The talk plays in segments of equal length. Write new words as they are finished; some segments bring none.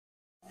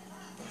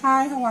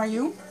Hi, how are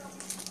you?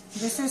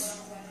 This is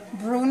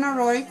Bruna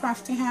Roy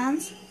Crafty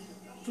Hands.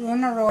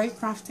 Bruna Roy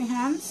Crafty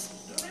Hands.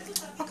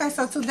 Okay,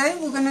 so today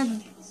we're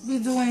gonna be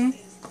doing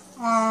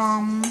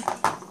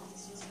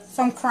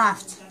some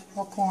craft,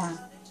 of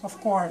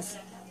course,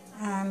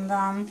 and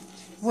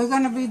we're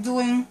gonna be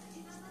doing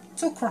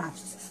two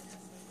crafts.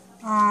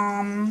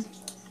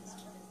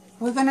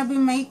 We're gonna be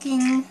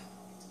making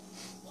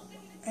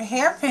a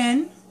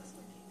hairpin,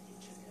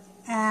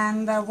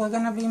 and we're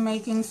gonna be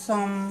making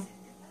some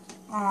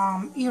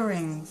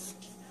earrings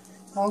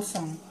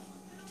also.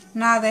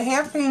 Now the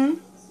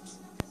hairpin,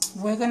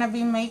 we're gonna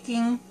be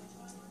making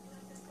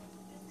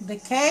the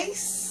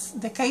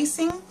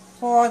casing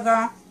for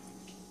the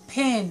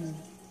pin,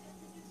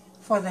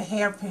 for the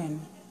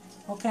hairpin,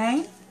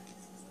 okay?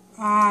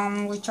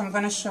 Which I'm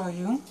gonna show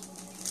you.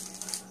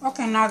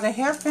 Okay, now the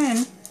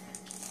hairpin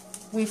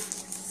we've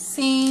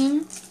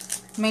seen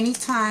many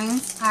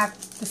times at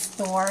the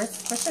stores,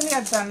 especially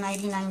at the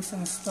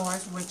 99-cent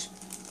stores, which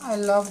I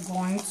love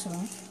going to,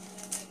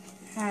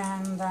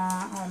 and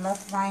I love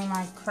buying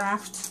my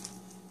craft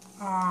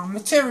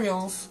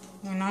materials,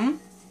 you know.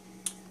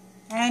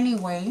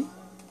 Anyway,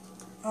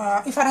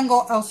 if I don't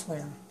go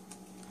elsewhere.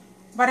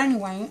 But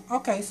anyway,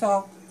 okay,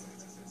 so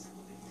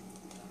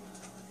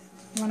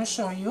I'm going to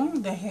show you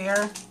the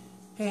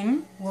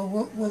hairpin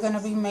we're going to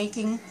be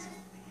making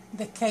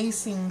the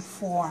casing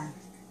for.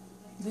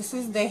 This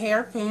is the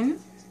hairpin.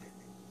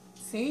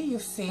 See,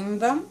 you've seen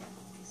them.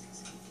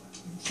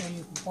 I'm sure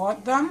you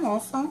bought them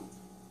also.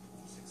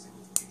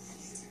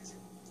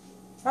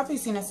 Papi,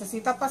 si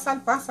necesita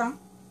pasar, pasa.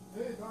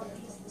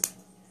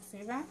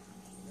 See that?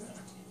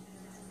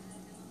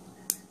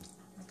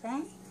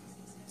 Okay.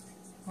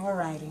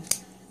 Alrighty.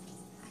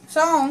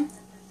 So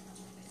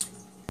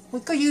we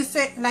could use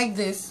it like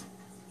this,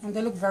 and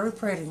they look very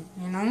pretty,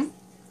 you know.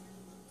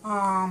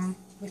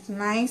 With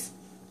nice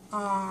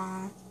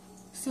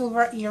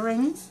silver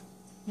earrings,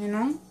 you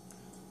know.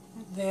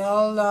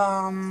 They'll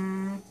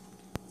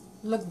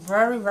look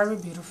very, very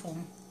beautiful.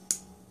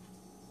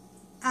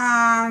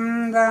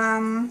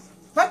 And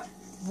but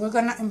we're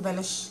gonna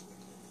embellish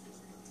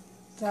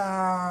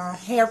the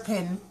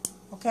hairpin,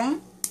 okay?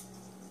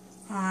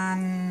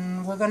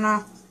 And we're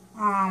gonna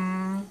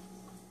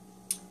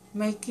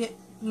make it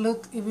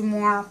look even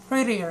more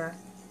prettier,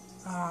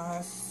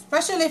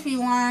 especially if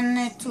you want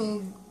it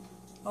to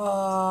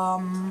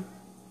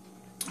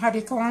how do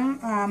you call them?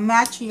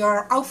 Match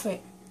your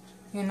outfit,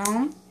 you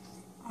know.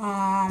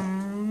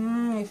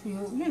 If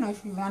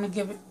you want to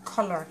give it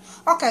color.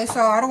 Okay,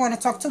 so I don't want to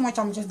talk too much.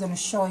 I'm just going to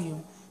show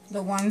you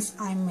the ones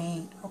I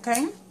made,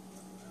 okay?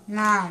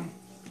 Now,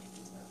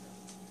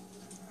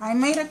 I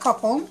made a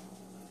couple,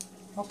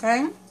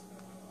 okay?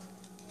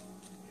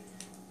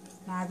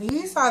 Now,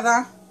 these are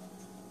the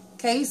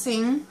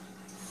casing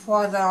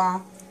for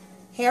the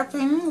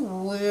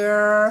hairpin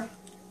where,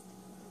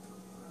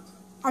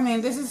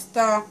 this is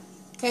the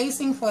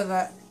casing for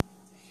the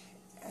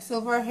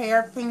silver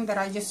hairpin that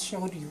I just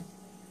showed you.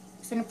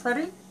 Isn't it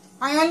pretty?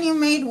 I only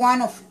made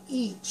one of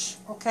each,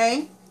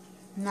 okay?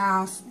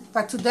 Now,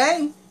 but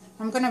today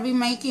I'm gonna be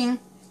making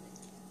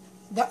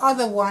the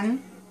other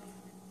one.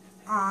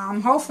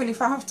 Hopefully,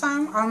 if I have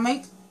time, I'll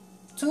make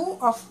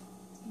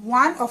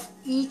one of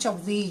each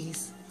of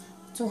these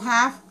to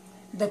have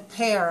the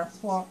pair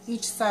for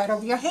each side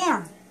of your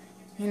hair,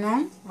 you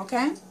know,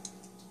 okay?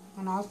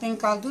 And I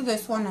think I'll do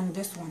this one and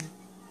this one.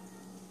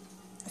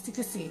 As you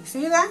can see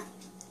that?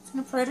 Isn't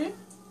it pretty?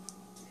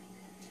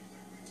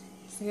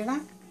 See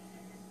that?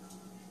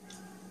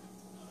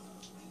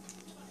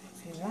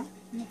 See that?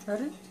 Isn't it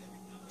pretty?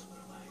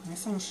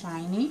 Nice and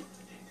shiny.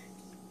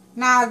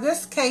 Now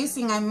this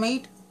casing I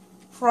made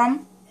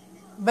from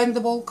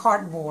bendable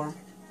cardboard,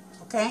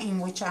 okay, in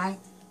which I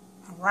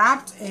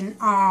wrapped in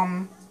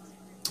how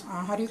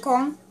do you call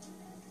them?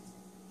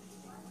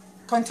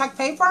 Contact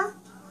paper.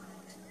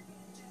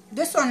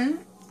 This one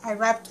I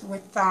wrapped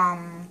with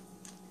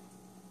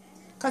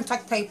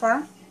contact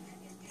paper,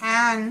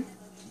 and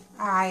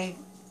I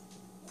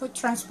put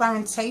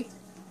transparent tape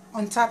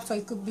on top so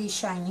it could be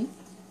shiny.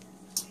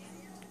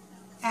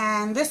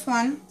 And this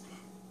one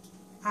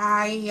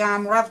I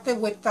wrapped it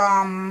with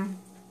how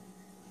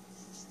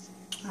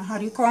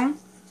do you call them?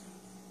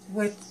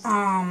 With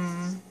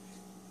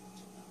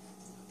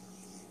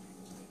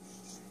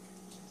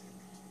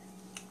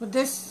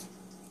this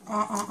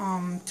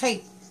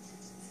tape,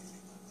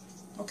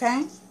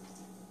 okay,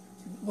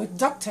 with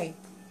duct tape.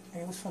 I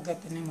always forget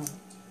the name of it,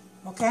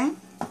 okay,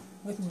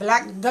 with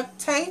black duct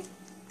tape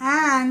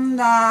and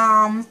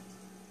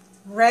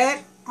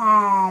red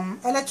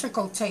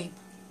electrical tape.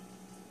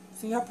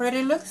 See how pretty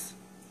it looks?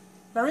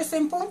 Very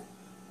simple,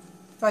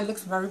 but it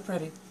looks very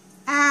pretty.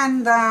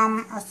 And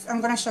I'm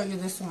gonna show you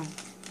this one,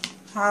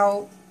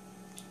 how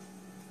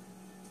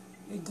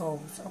it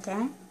goes,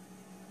 okay?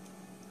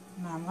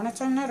 Now I'm gonna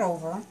turn it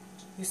over.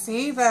 You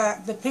see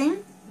the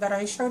pin that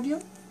I showed you?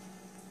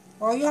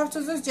 All you have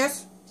to do is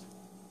just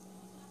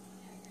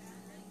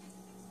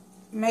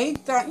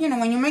make the,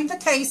 when you make the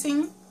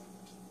casing,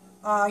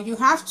 you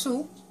have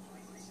to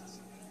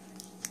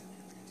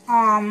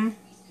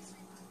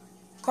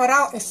cut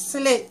out a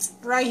slit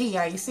right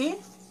here, you see,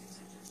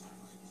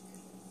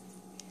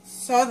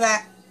 so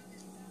that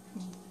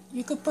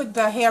you could put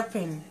the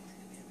hairpin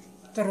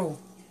through.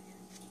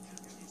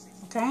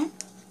 Okay,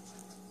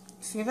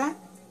 see that?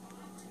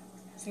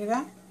 See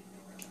that?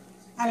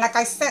 And like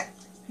I said,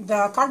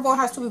 the cardboard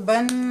has to be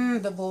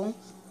bendable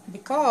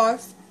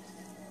because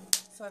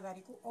so that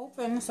it could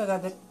open, so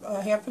that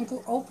the hairpin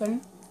could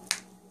open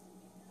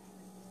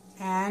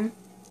and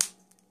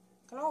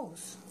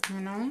close, you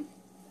know,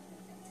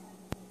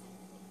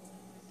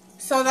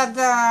 so that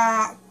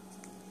the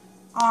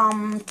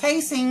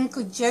casing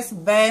could just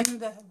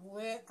bend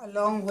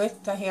along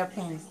with the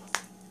hairpin.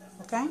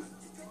 Okay,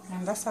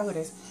 and that's how it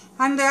is.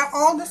 And they're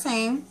all the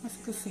same, as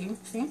you can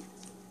see.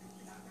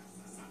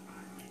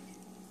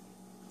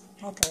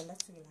 Okay,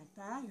 let's see, like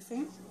that, you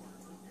see,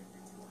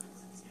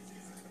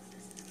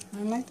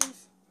 and like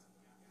this,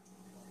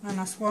 and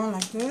as well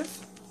like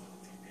this.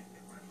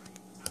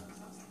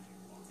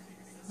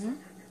 And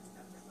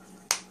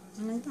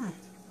like that.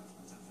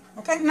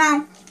 Okay,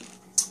 now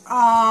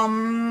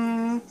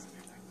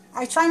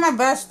I try my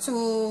best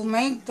to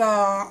make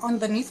the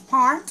underneath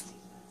part,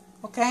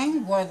 okay,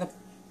 where the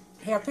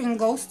hairpin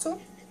goes to,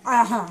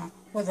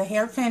 where the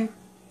hairpin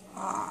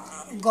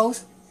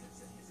goes.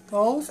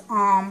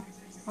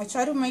 I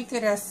try to make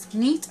it as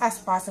neat as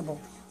possible,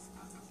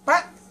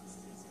 but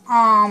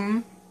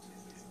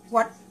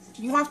what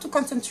you have to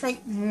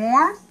concentrate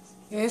more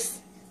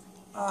is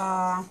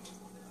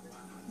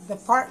the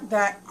part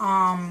that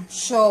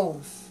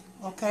shows,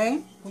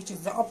 okay, which is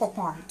the upper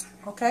part.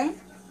 Okay,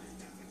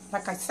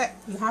 like I said,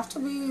 you have to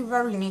be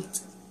very neat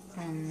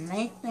and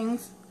make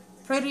things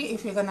pretty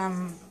if you're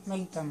gonna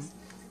make them.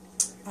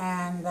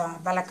 And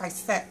but like I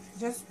said,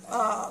 just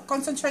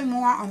concentrate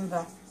more on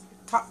the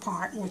top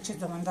part, which is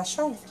the one that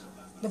shows.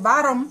 The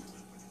bottom,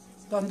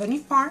 the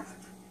underneath part,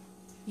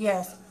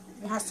 yes,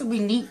 it has to be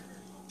neat.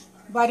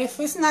 But if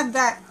it's not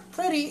that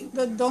pretty,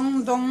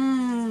 don't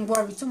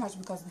worry too much,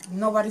 because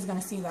nobody's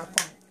gonna see that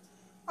part.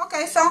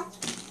 Okay, so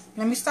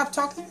let me stop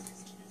talking.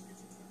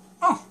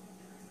 Oh,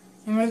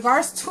 in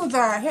regards to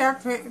the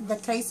hairpin, the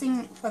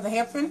casing for the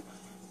hairpin,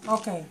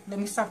 okay, let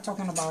me stop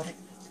talking about it.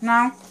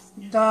 Now,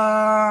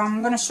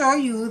 I'm gonna show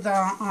you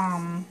the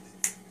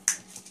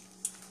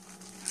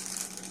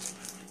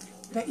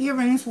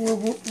earrings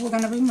we're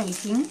gonna be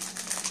making.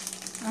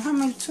 I have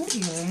my 2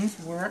 earrings.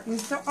 Where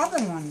is the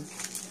other one?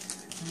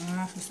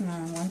 It's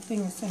not one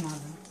thing, it's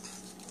another.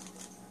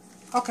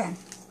 Okay.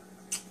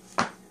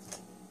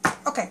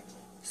 Okay,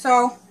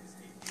 so,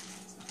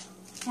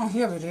 oh,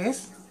 here it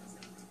is.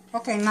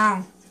 Okay,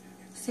 now,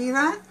 see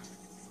that?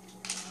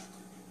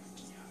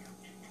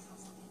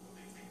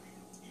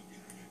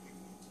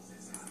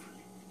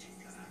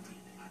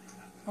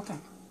 Okay.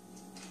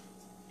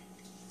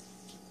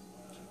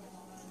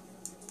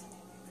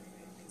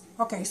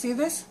 Okay, see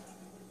this?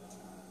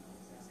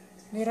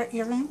 Little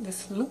earring,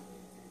 this loop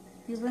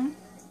earring.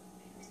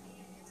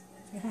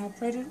 See how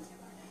pretty?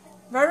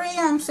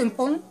 Very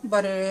simple,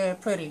 but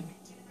pretty,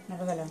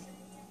 nevertheless.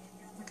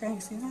 Okay,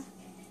 you see that?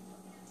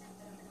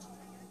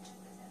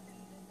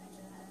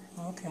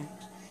 Okay.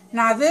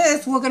 Now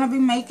this we're gonna be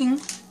making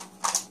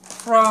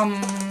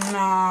from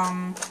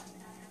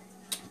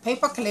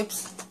paper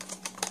clips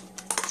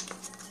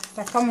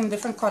that come in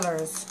different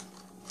colors.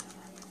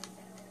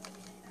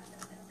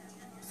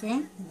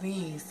 See?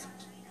 These.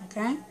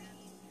 Okay?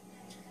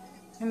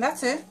 And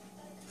that's it.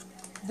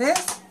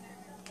 This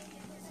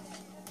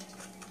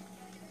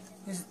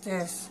is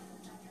this.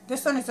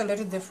 This one is a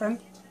little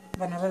different,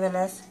 but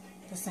nevertheless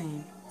the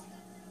same.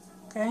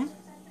 Okay?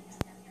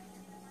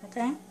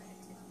 Okay?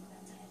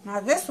 Now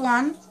this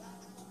one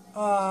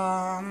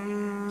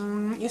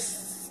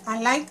is,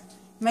 I like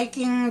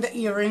making the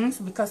earrings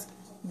because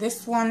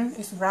this one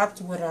is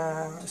wrapped with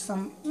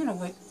some, you know,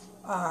 with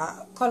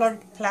colored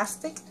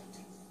plastic,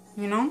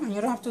 you know, and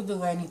you don't have to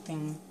do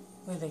anything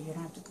with it. You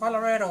don't have to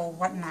color it or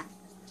whatnot.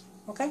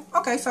 Okay?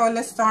 Okay, so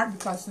let's start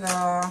because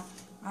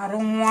I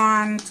don't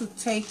want to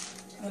take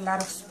a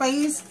lot of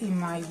space in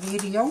my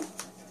video.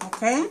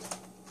 Okay?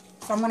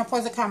 So I'm going to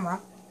pause the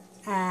camera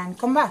and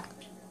come back.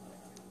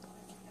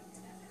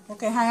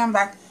 Okay, hi, I'm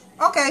back.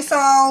 Okay,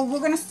 so we're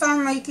going to start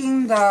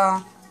making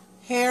the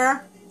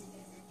hair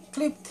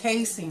clip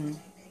casing.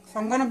 So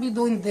I'm going to be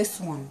doing this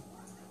one.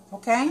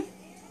 Okay?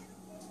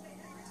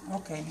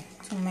 Okay,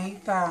 to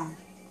make the,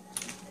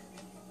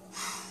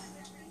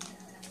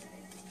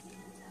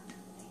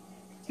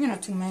 you know,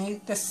 to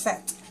make the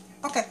set.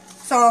 Okay,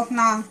 so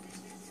now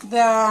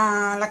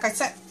like I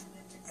said,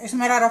 it's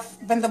made out of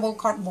bendable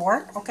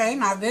cardboard. Okay,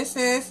 now this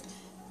is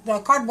the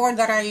cardboard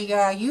that I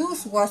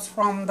used was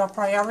from the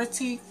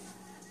Priority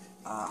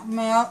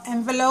mail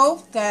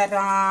envelope that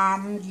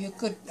you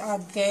could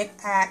get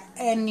at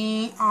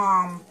any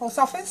post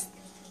office.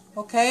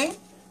 Okay,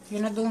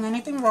 you're not doing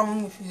anything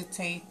wrong if you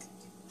take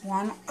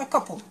a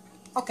couple.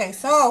 Okay,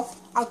 so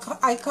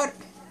I cut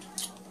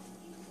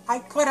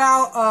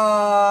out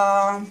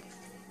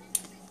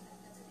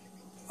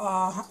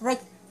a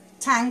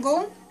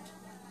rectangle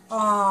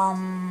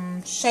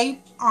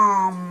shape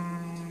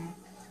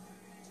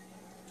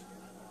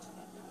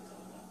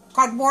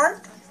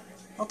cardboard.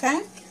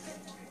 Okay.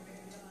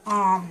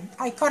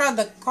 I cut out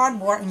the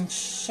cardboard in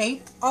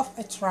shape of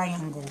a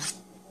triangle.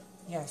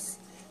 Yes.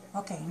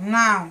 Okay.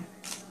 Now,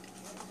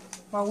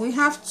 but we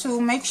have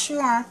to make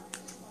sure.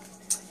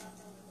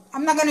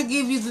 I'm not gonna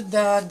give you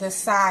the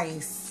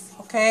size.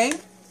 Okay.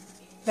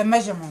 The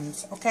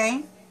measurements.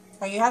 Okay.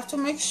 But you have to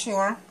make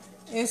sure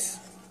is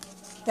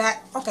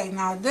that, okay,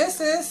 now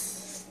this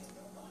is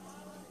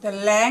the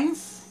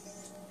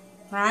length,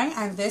 right,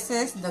 and this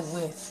is the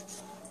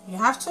width. You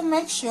have to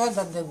make sure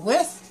that the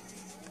width,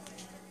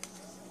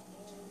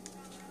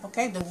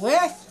 okay, the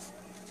width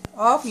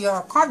of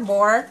your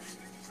cardboard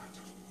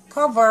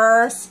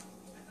covers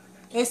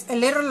is a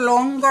little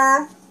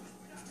longer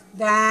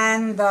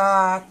than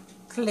the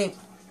clip.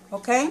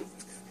 Okay,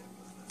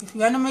 if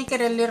you want to make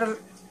it a little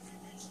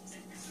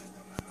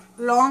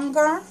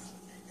longer,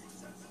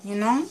 you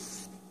know,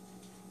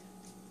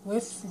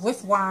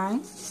 with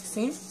wine,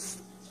 see,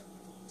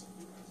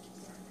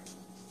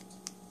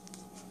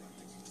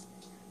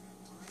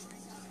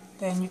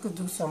 then you could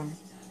do some.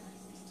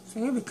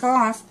 See,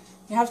 because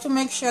you have to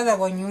make sure that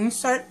when you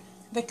insert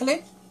the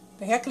clip,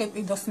 the hair clip,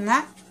 it does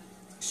not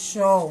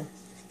show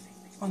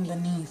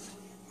underneath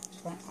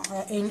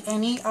in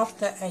any of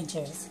the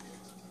edges.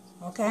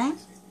 Okay,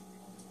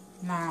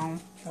 now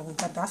so we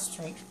got that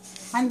straight,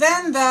 and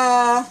then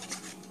the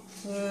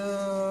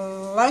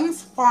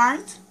length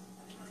part,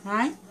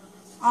 right?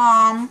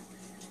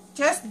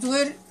 Just do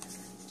it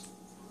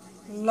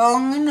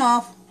long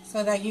enough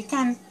so that you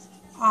can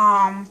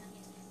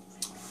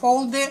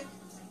fold it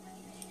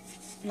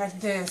like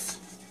this.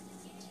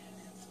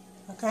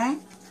 Okay,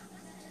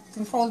 you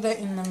can fold it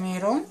in the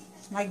middle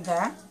like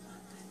that.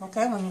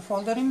 Okay, when you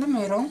fold it in the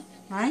middle,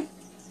 right,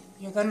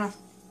 you're gonna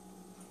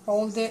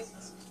fold it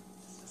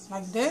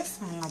like this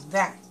and like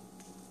that.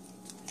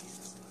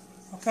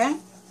 Okay,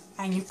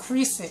 and you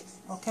crease it.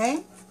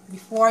 Okay,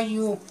 before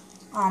you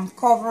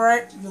cover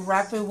it, you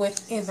wrap it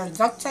with either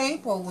duct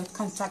tape or with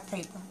contact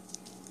paper.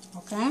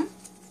 Okay,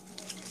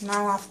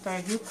 now after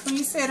you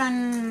crease it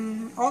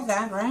and all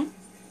that, right,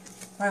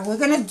 what we're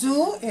gonna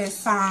do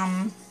is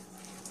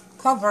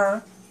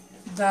cover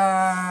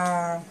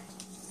the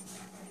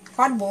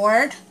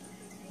cardboard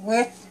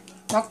with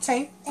duct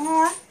tape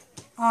or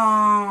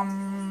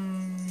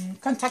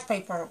contact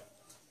paper,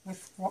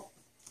 with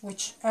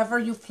whichever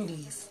you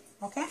please.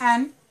 Okay,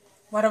 and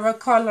whatever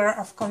color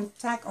of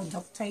contact or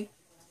duct tape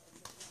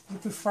you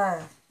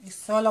prefer.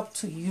 It's all up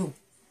to you.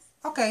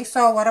 Okay,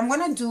 so what I'm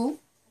gonna do,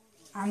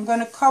 I'm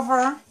gonna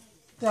cover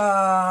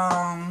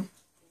the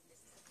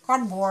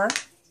cardboard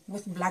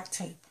with black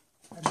tape,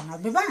 and then I'll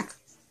be back.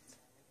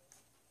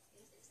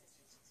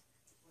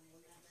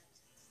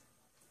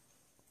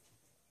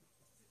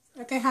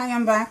 Okay, hi,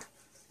 I'm back.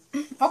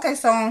 Okay,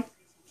 so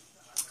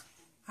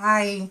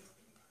I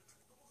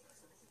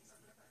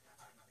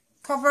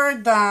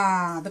covered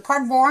the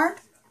cardboard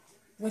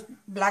with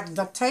black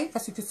duct tape,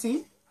 as you can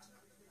see.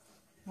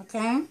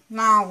 Okay,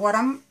 now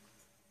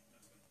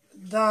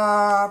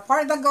the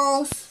part that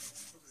goes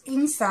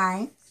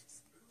inside,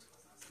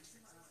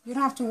 you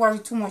don't have to worry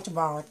too much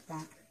about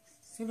that.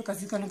 See,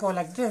 because it's gonna go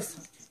like this,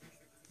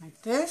 and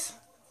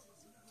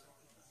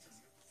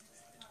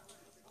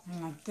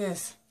like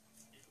this.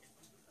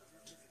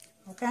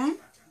 Okay,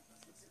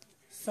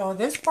 so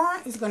this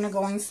part is gonna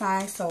go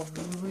inside, so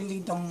you really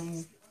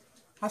don't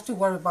have to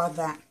worry about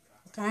that.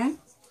 Okay,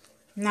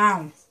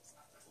 now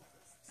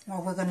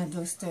what we're gonna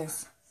do is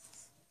this.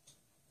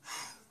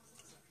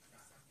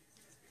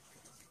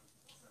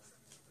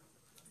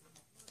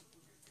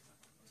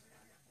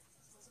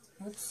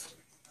 Oops.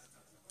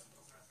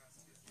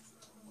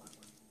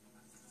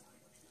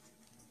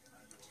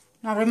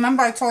 Now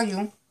remember, I told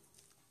you,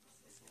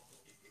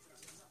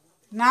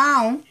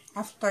 now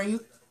after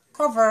you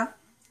cover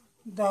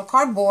the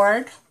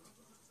cardboard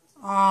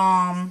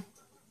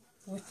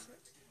with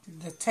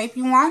the tape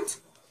you want,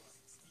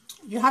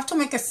 you have to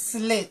make a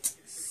slit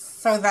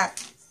so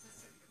that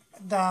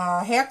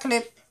the hair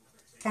clip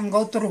can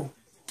go through,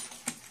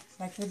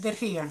 like we did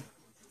here.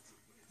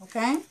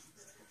 Okay,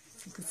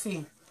 you can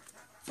see.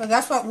 So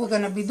that's what we're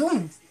gonna be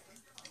doing.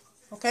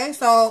 Okay,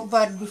 so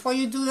but before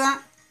you do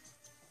that,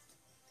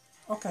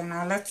 okay,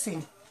 now let's see.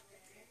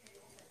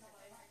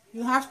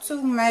 You have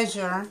to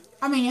measure,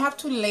 you have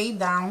to lay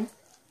down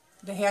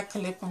the hair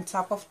clip on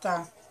top of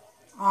the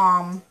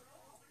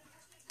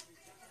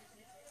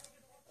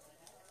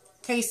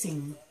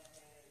casing.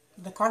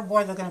 The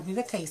cardboard are going to be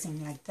the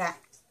casing, like that.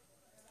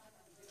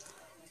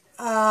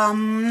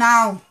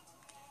 Now,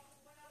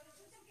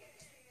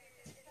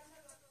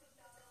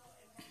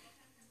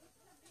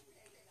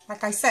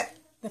 like I said,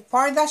 the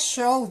part that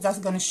shows, that's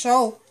going to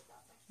show,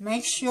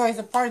 make sure it's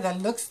the part that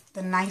looks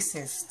the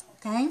nicest,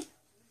 okay?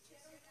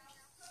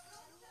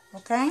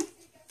 Okay?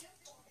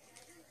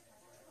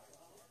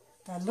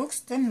 That looks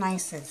the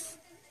nicest.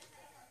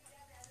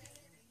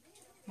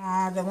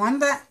 The one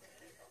that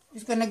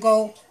is going to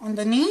go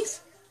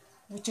underneath,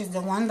 which is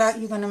the one that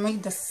you're going to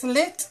make the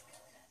slit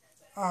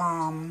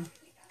on,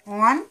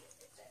 you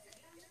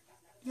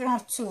don't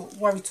have to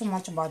worry too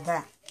much about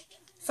that.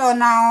 So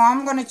now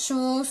I'm gonna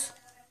choose,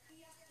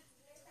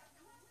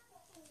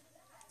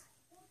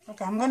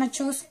 okay, I'm gonna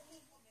choose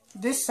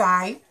this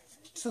side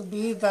to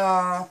be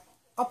the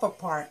upper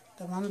part,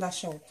 the one that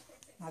shows.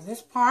 Now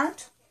this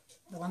part,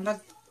 the one that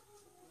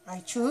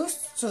I choose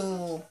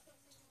to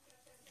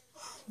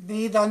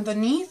be the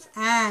underneath,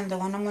 and the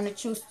one I'm gonna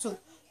choose to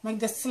make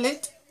the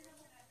slit,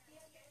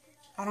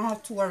 I don't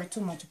have to worry too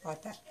much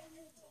about that.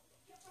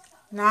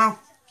 Now,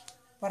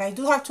 what I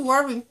do have to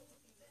worry,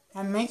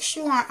 I make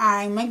sure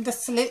I make the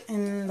slit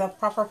in the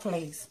proper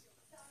place.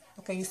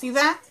 Okay, you see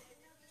that?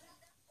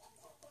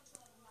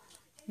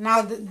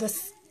 Now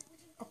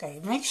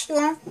okay, make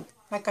sure,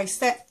 like I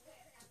said,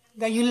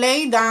 that you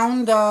lay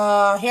down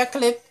the hair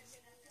clip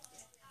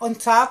on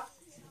top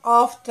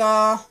of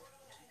the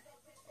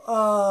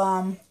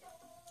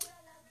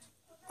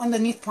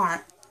underneath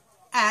part,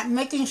 and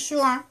making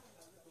sure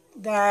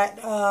that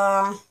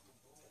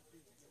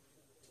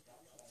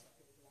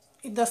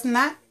it does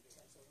not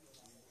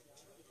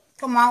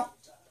come out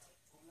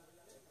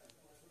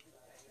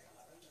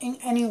in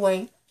any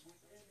way.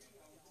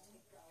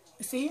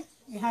 You see,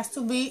 it has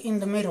to be in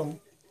the middle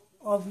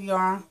of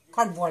your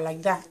cardboard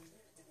like that.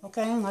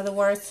 Okay, in other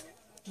words,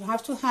 you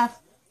have to have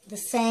the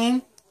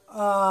same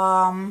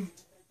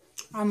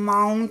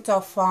amount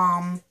of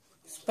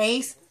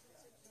space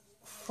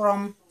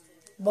from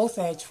both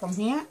edges, from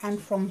here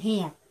and from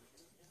here.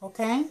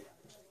 Okay,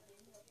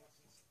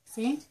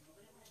 see?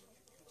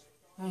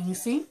 And you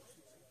see?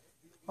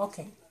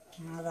 Okay,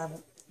 now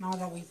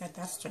that we got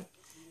that straight.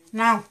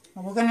 Now,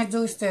 what we're gonna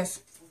do is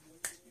this.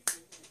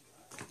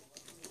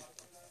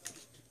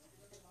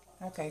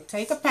 Okay,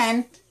 take a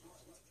pen.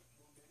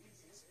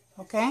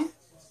 Okay,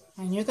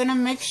 and you're gonna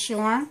make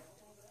sure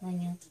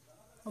when you,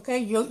 okay,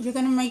 you're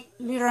gonna make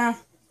little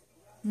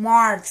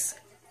marks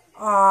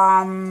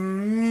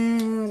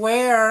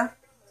where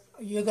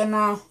you're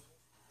gonna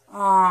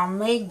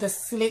make the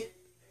slit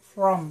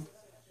from.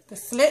 The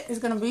slit is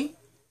gonna be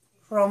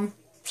from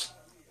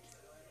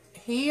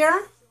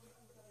here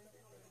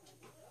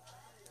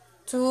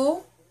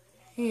to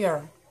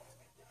here.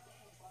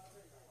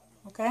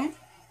 Okay,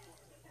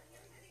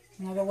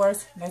 in other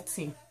words, let's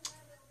see,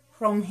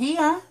 from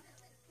here,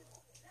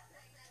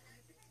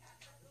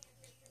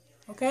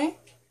 okay,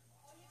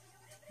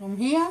 from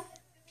here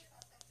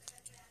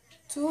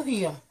to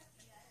here.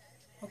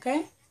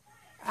 Okay,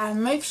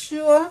 and make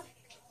sure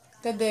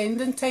that the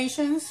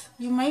indentations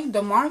you make,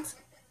 the marks,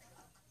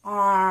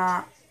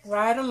 are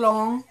right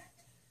along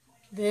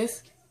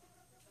this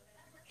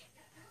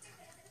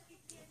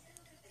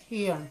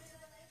here.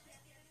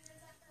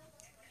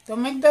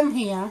 Don't make them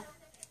here,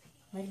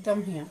 make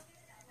them here.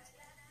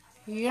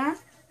 Here,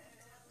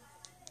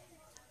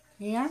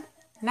 here,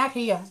 not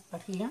here,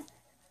 but here,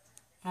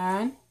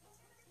 and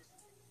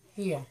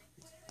here.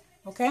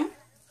 Okay,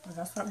 so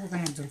that's what we're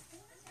gonna do.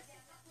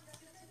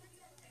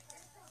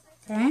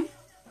 Okay,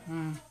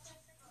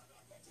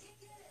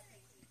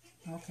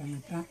 okay,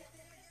 like that.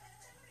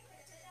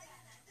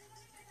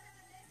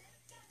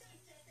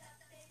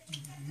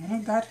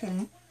 Little dot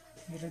here,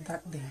 little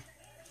dot there,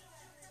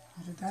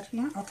 little dot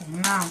here. Okay,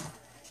 now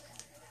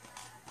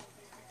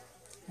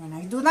when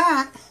I do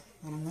that,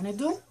 what I'm gonna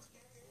do,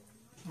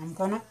 I'm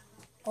gonna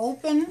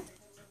open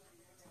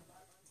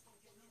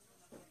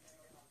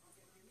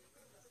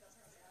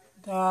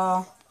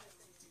the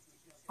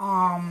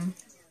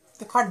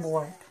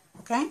cardboard.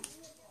 Okay,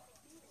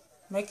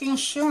 making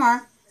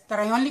sure that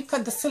I only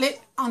cut the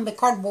slit on the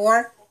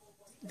cardboard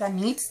that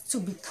needs to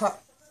be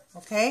cut.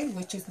 Okay,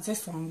 which is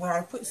this one where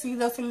I put, see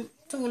those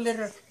two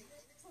little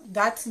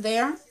dots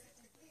there?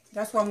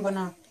 That's what I'm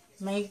gonna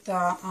make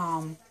the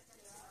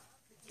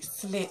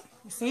slit.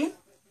 You see?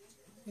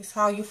 This is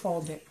how you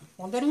fold it.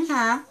 Fold it in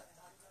half.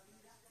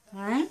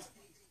 Alright?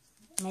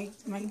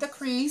 Make the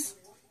crease.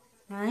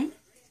 Alright?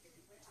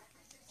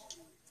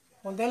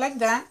 Fold it like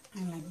that,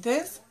 and like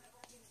this,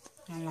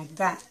 and like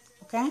that.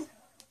 Okay?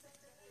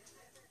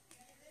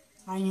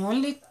 And you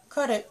only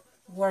cut it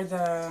where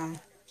the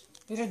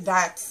little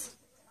dots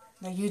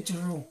that you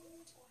drew,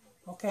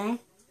 okay,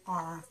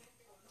 are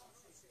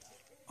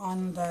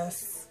on the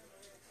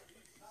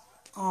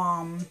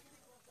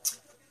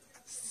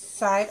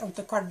side of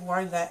the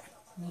cardboard that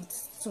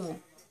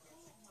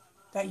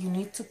you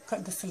need to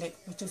cut the slit,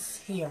 which is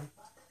here.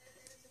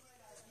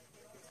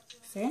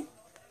 See?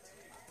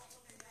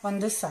 On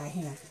this side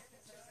here.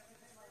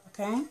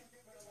 Okay?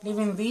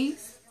 Leaving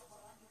these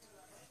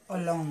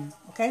alone.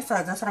 Okay, so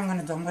that's what I'm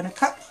gonna do. I'm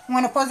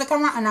gonna pause the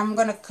camera and I'm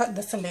gonna cut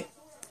the slit.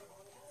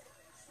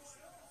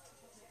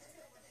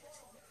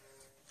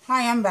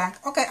 Hi, I'm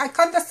back. Okay, I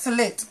cut the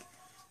slit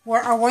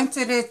where I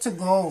wanted it to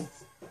go.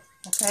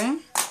 Okay,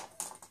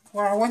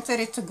 where I wanted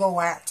it to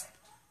go at.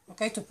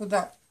 Okay, to put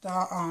the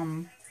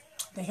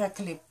hair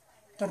clip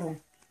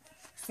through.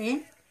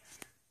 See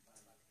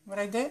what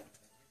I did?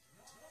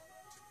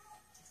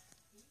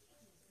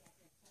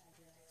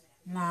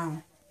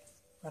 Now,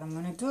 what I'm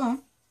gonna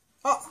do?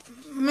 Oh,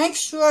 make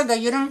sure that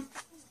you don't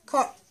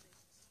cut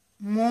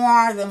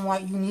more than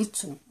what you need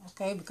to.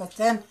 Okay, because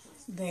then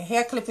the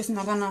hair clip is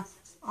not gonna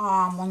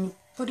when you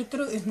put it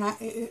through,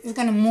 it's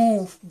gonna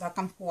move back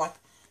and forth.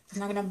 It's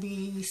not gonna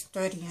be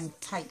sturdy and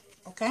tight.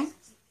 Okay.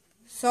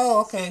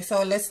 So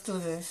let's do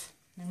this.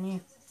 Let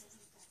me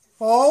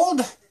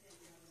fold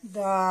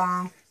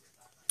the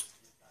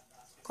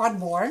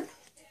cardboard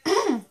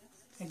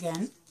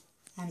again,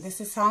 and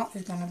this is how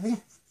it's gonna be.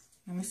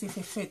 Let me see if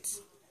it fits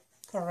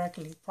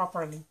correctly,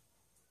 properly.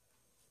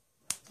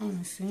 Let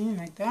me see,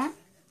 like that.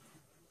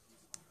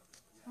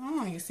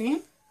 Oh, you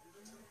see?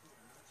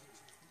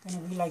 It's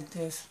gonna be like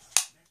this.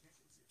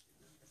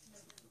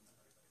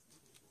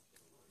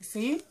 You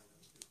see?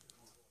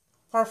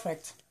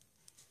 Perfect.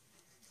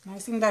 Now,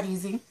 isn't that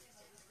easy?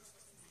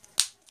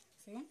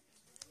 See?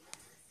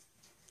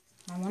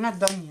 And we're not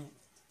done yet.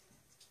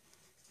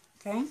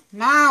 Okay,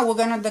 now we're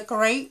gonna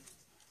decorate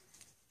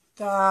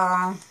the,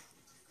 how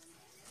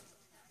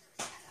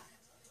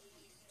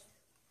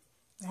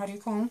do you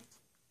call them?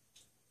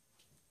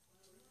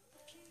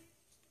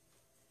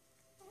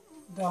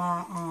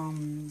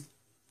 The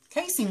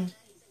casing.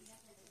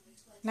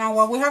 Now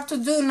what we have to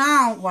do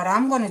now, what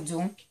I'm gonna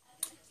do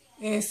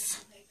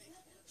is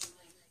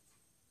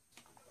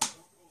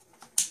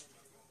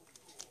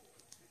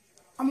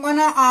I'm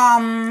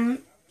gonna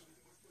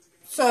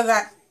so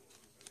that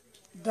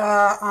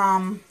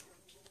the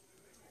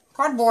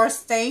cardboard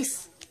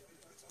stays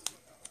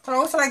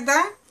close like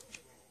that,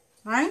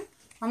 right?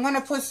 I'm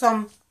gonna put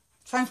some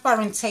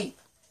transparent tape.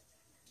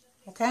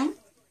 Okay,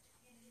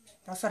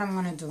 that's what I'm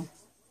gonna do.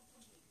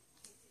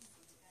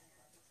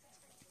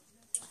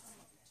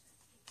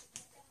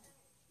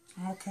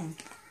 Okay.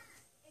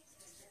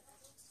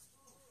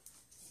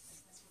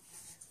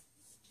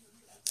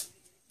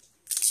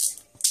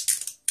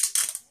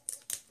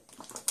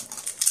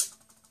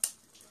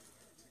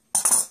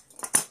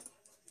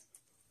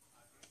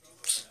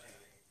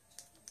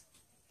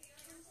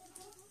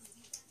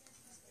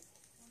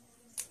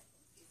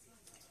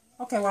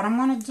 Okay, what I'm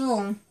gonna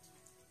do,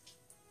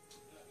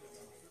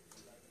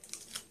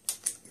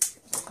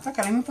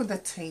 okay, let me put the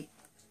tape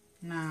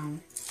now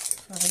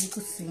so that you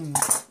could see me.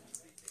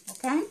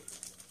 Okay?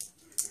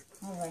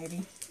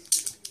 Alrighty.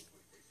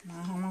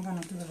 Now how am I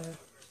gonna do this?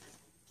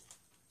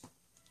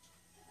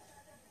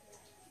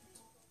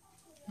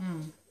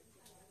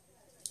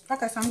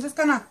 Okay, so I'm just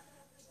gonna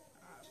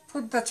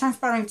put the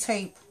transparent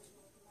tape,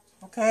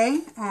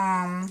 okay,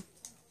 on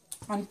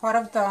part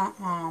of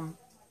the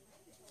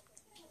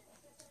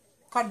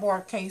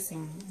cardboard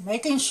casing,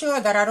 making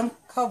sure that I don't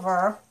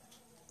cover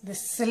the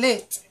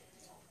slit,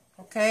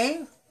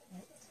 okay,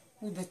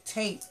 with the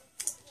tape.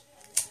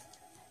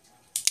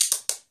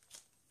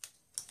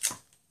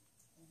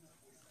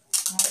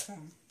 Okay.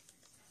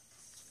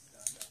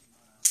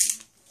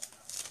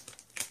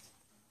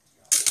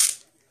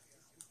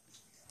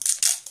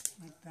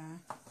 Like that.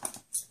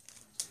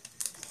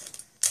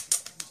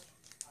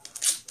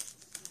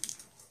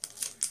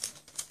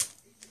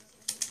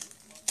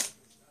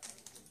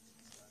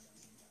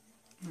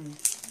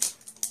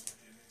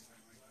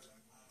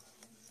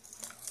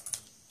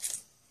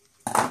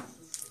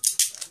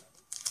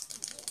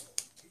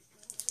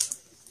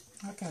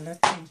 Okay, let's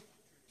see.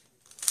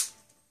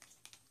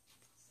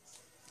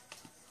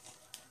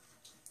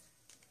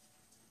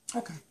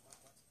 Okay.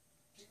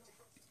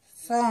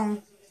 So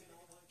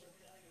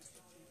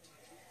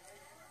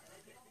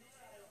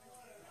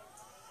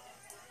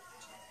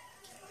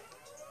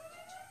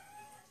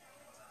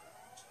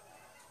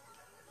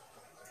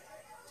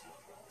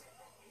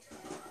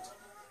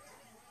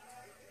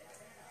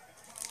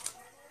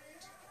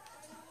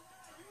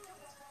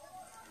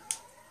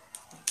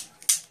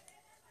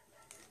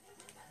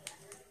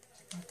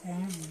okay,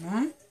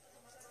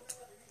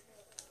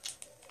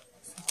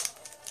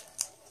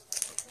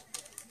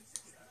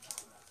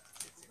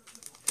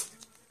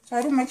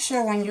 try to make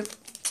sure when you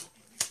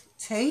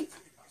tape,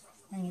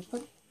 when you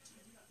put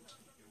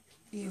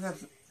either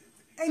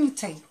any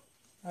tape,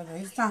 whether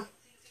it's the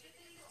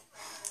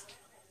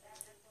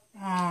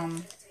how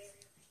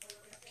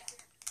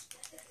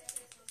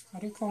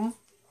do you call it?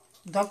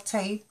 Duct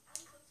tape,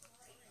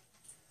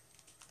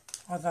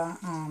 or the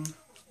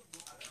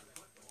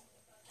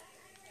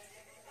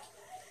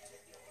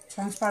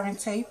transparent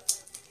tape,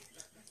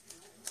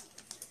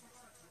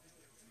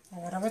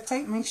 or whatever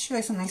tape, make sure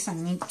it's nice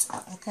and neat,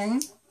 okay?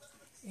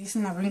 It's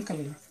not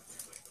wrinkly.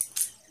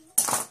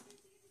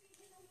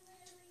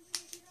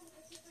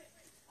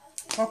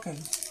 Okay.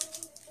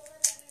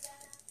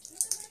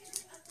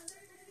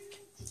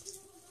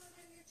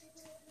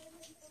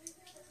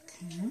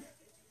 Okay.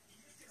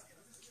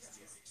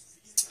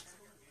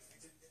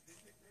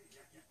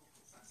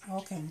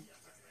 Okay.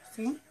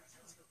 See?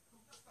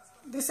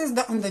 This is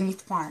the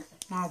underneath part.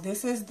 Now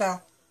this is the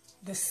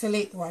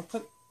slit where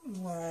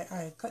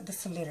I cut the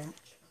slit out.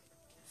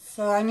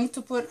 So I need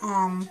to put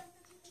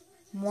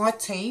more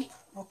tape,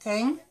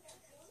 okay?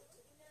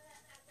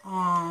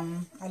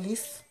 At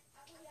least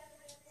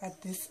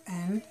at this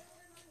end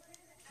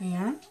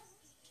here.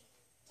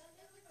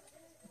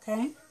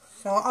 Okay,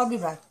 so I'll be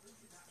back.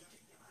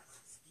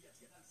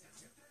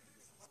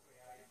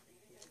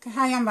 Okay,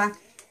 hi, I'm back.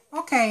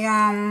 Okay,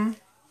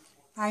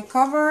 I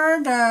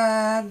covered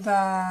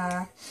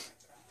the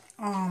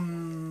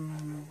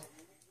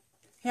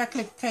hair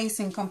clip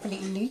casing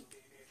completely.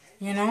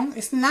 You know,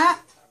 it's not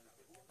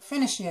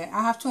finished yet.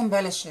 I have to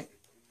embellish it.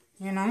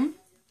 You know,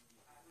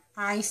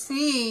 I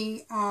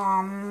see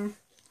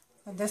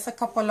there's a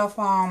couple of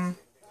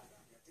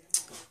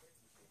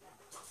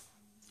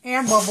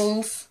air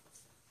bubbles.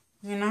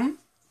 You know,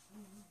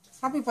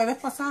 papi,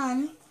 puedes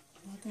pasar.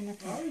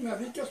 Ay, me has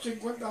dicho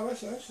 50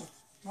 veces eso.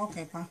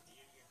 Okay, pa.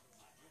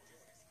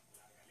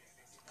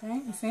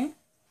 Okay, you see?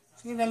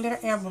 See the little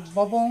air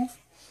bubbles?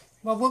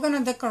 But we're going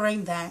to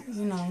decorate that,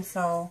 you know,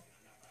 so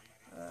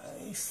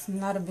it's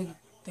not a big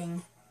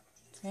thing.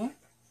 See?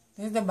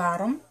 This is the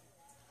bottom.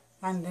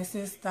 And this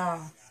is the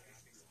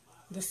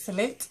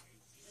slit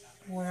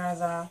where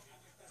the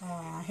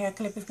hair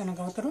clip is going to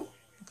go through.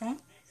 Okay?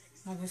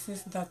 Now this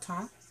is the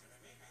top.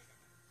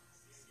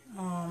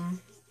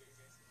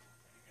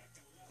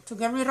 To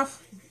get rid of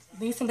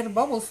these little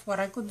bubbles, what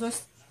I could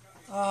just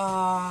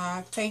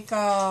take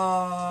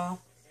a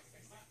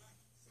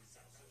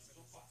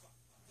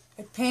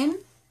pin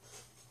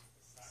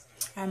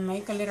and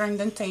make a little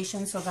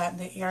indentation so that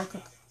the air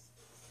could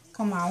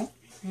come out,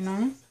 you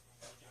know.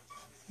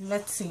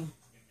 Let's see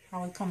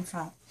how it comes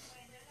out,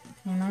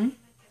 you know. I'm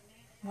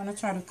gonna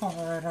try to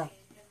cover it up,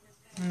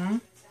 you know.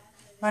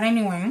 But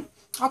anyway,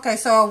 okay,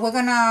 so we're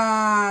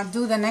gonna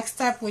do the next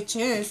step, which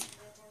is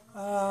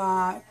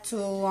to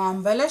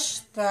embellish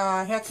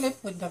the hair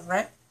clip with the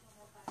red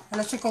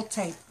electrical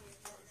tape.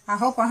 I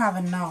hope I have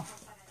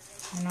enough,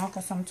 you know,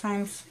 because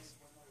sometimes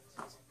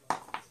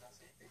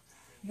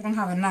you don't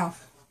have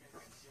enough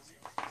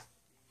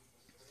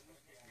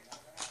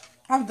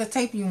of the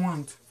tape you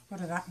want.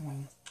 Put it that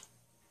way.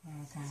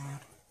 Oh God.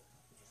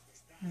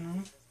 You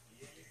know,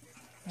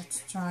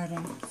 let's try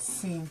to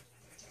see.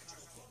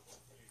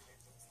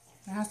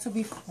 It has to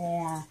be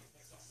 4.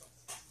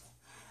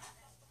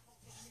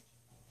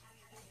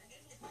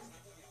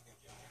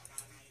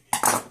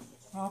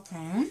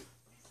 Okay.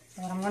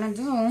 So what I'm gonna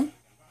do,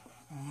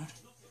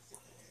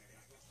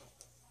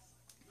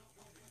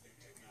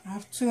 I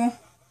have to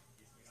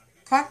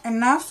cut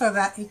enough so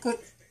that it could,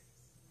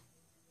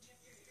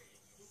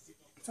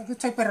 so I could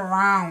tape it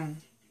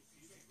around.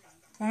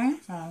 Okay,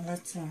 so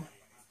let's see.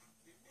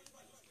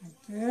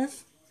 Like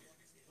this.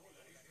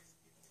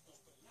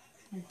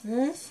 Like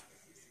this.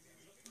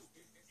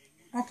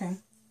 Okay.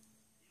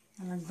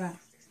 And like that.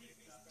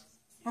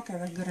 Okay,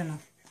 that's good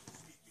enough.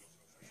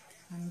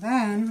 And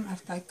then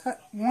after I cut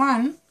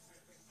one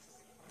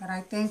that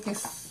I think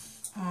is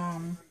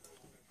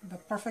the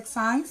perfect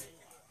size,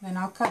 then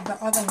I'll cut the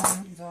other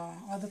one, the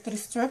other 3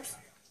 strips,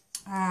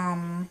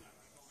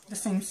 the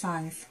same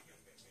size.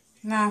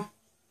 Now,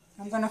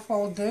 I'm going to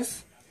fold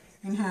this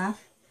in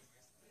half.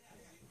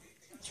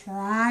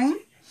 Try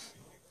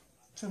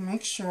to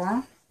make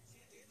sure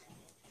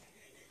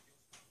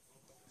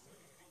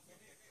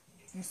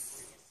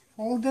it's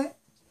folded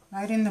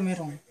right in the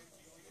middle.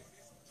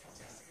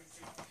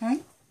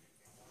 Okay?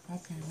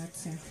 Okay, let's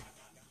see.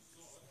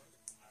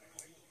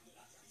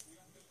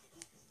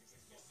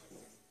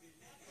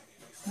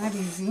 It's not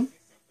easy.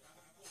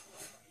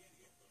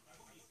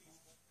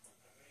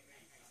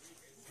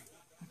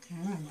 Okay,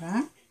 like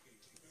that.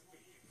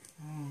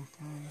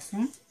 Okay, you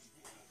see?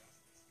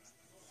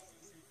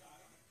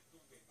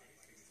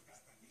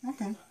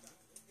 Okay,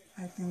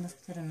 I think that's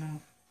good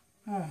enough.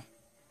 Oh,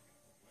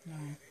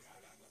 no.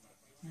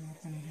 I'm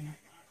not gonna do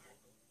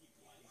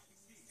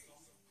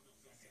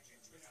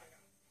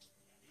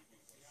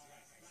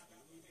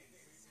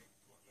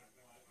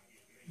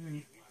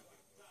it.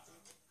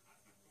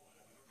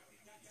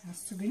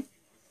 Has to be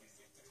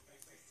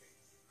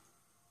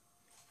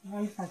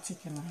very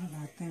particular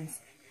about things.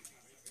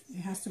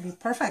 It has to be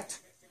perfect.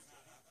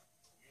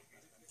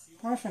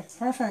 Perfect,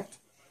 perfect.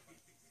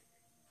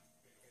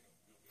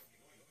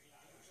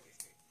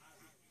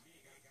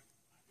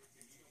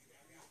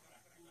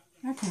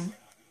 Okay.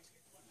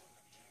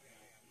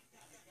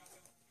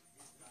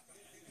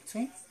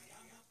 See?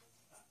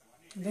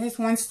 There's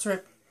 1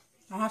 strip.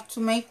 I have to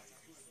make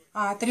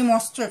 3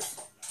 more strips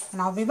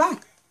and I'll be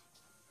back.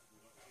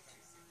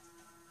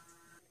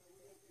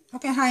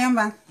 Okay, hi, I'm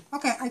back.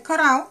 Okay, I cut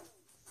out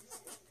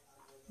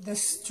the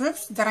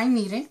strips that I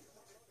needed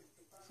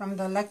from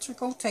the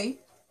electrical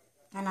tape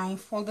and I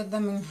folded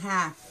them in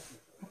half.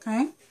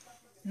 Okay,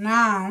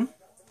 now,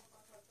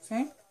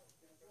 see?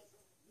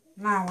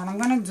 Now what I'm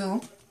going to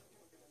do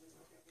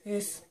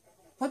is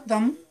put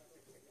them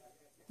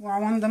where I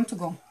want them to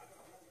go.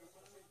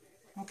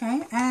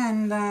 Okay,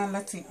 and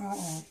let's see.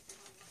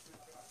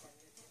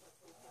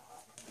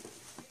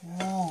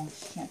 Oh,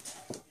 shit.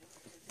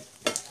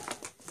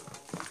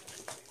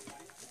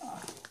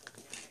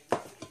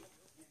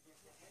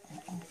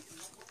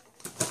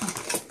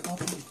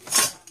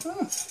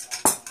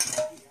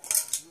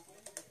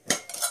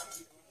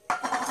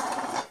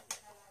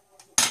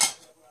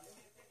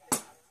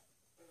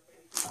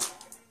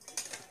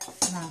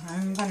 Now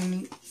I'm gonna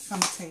need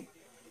some tape.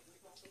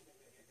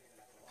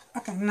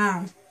 Okay, now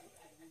I'm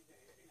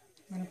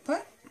gonna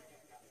put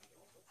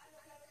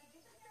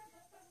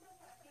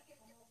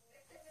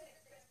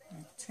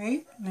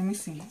Okay, let me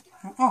see.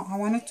 Oh, I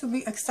want it to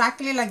be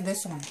exactly like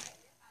this one.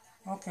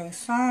 Okay,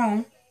 so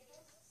I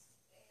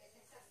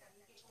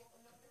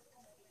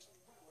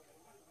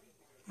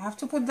have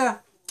to put the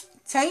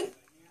tape,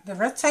 the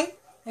red tape,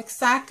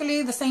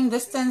 exactly the same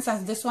distance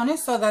as this one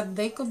is, so that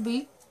they could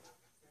be,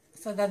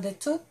 so that the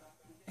two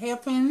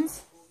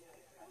hairpins,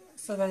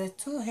 so that the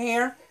two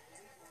hair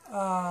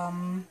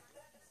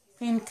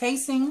pin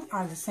casing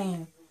are the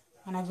same.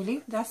 And I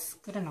believe that's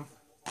good enough.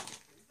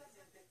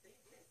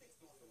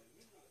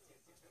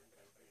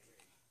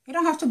 It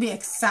don't have to be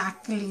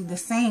exactly the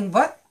same,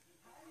 but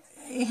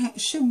it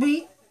should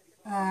be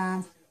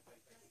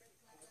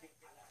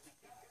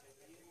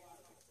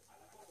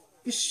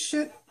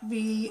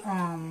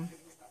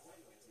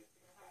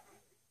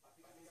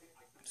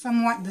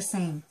somewhat the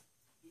same.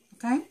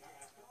 Okay?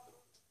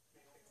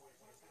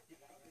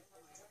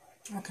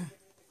 Okay.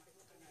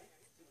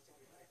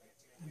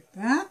 Like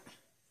that.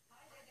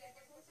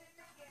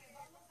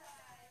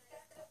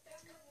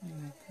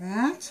 Like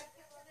that.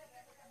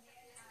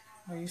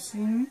 Are you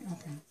seeing?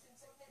 Okay.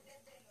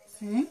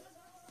 See?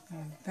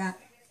 Like that.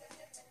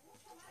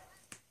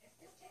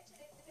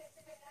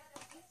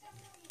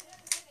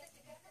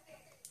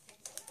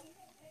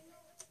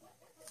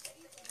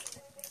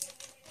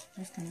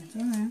 Just gonna do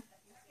that.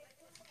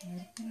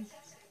 Okay.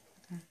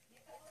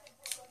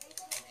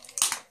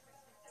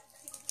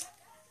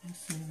 Let's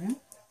see that.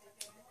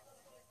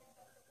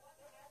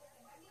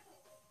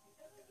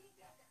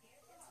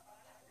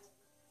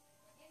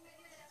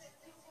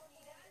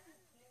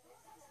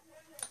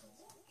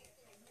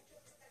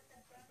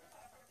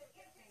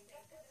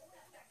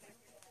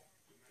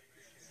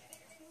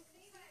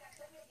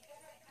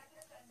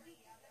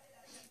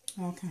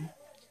 Okay.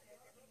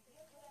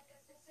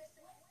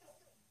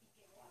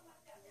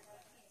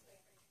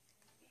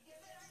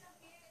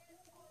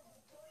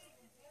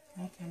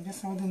 Okay, I'm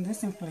just holding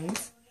this in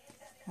place.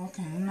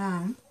 Okay,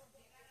 now,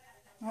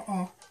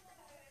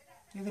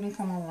 it didn't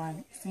come out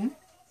right, see?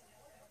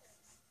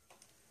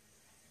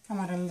 Come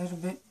out a little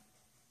bit.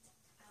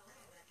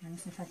 Let me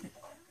see if I can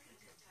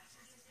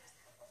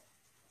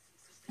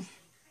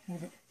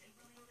move it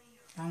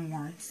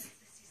downwards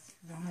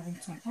without having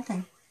to.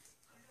 Okay.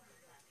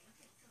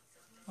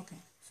 Okay,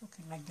 it's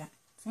okay like that.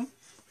 See?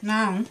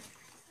 Now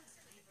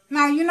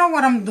you know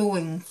what I'm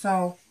doing,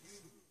 so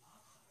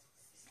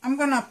I'm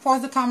gonna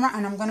pause the camera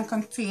and I'm gonna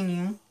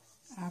continue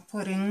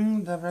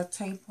putting the red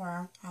tape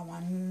where I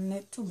want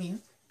it to be,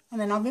 and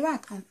then I'll be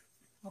back.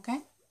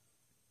 Okay.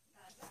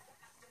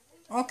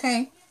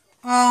 Okay.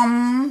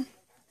 I'm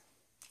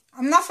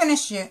not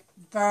finished yet.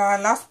 The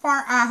last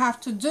part I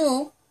have to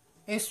do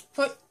is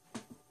put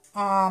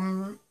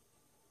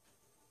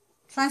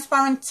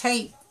transparent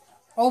tape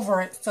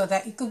over it so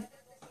that it could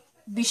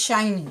be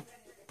shiny,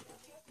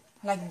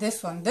 like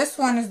this one. This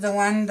one is the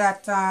one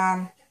that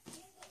I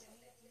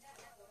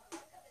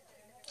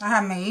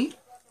have made.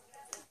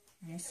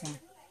 Let me see.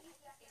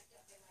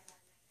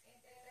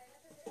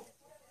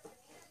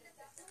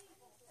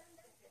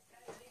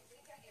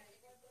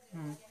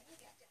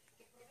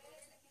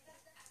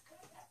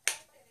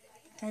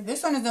 Okay,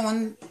 this one is the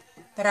one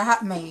that I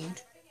have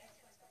made.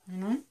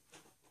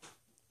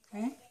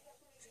 Okay,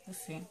 let's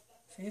see.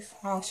 See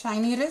how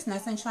shiny it is,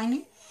 nice and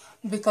shiny,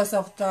 because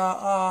of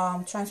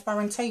the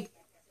transparent tape.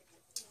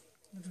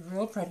 It's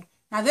real pretty.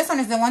 Now this one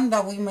is the one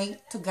that we made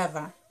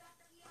together.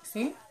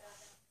 See?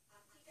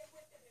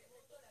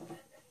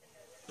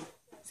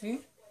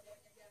 See?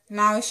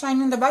 Now it's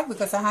shiny in the back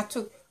because I had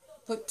to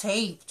put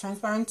tape,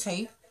 transparent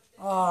tape,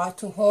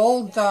 to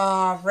hold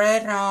the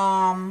red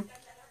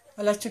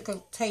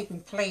electrical tape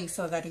in place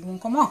so that it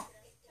won't come off.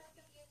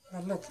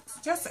 But look, it's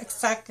just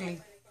exactly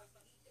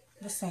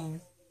the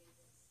same.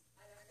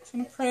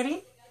 Isn't it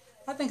pretty?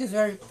 I think it's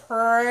very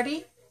pretty,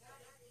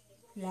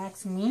 if you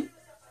ask me.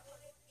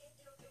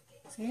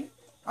 See?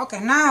 Okay,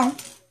 now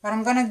what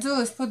I'm gonna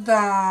do is put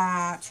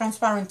the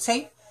transparent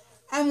tape,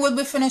 and we'll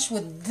be finished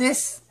with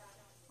this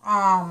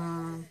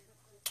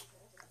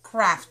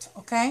craft.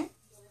 Okay?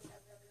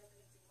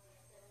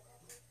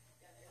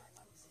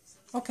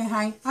 Okay,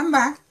 hi, I'm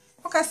back.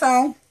 Okay,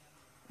 so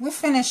we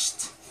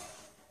finished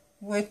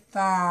with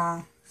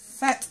the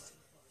set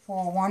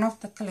for one of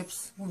the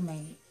clips we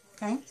made.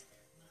 Okay?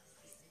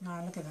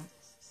 Now look at that.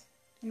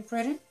 Isn't it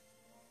pretty?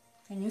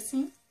 Can you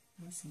see?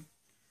 Let me see.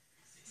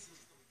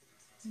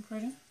 Isn't it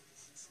pretty?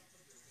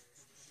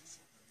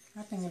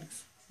 I think it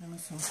looks. Let me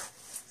see.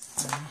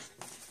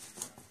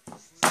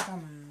 Come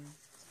on.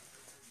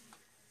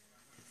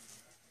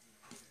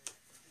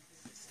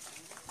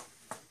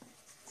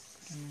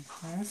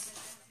 Like this.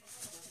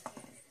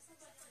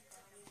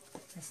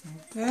 Just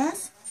like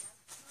this.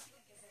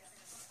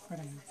 Put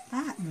it like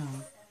that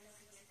now.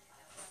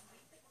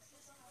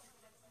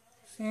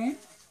 See?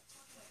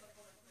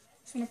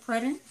 Isn't it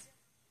pretty?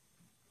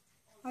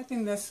 I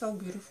think that's so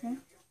beautiful.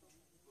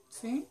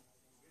 See?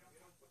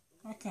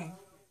 Okay.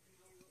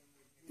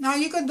 Now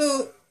you could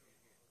do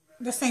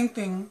the same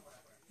thing.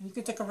 You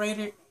could decorate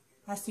it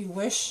as you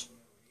wish.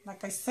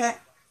 Like I said,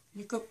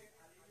 you could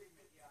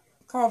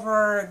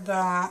cover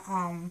the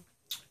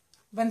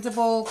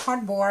bendable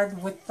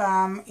cardboard with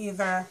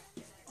either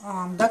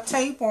duct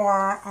tape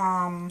or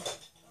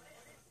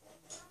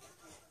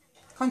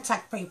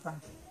contact paper.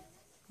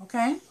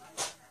 Okay,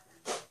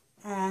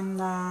 and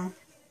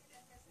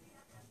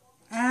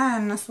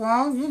as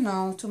well, you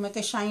know, to make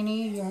it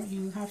shiny,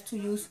 you have to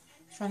use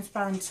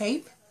transparent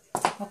tape.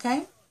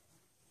 Okay,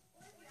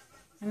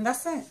 and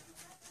that's it.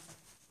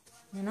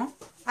 You know,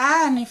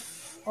 and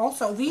if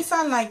also these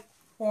are like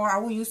for, I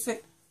will use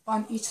it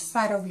on each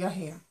side of your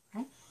hair.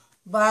 Okay?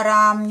 But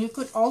you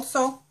could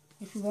also,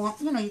 if you want,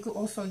 you know, you could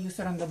also use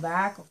it on the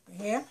back of the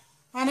hair.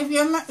 And if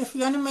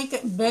you want to make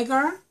it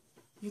bigger,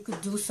 you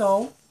could do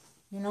so.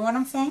 You know what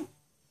I'm saying?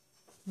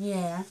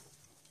 Yeah,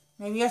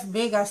 maybe as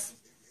big as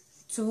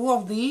 2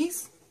 of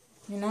these.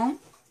 You know,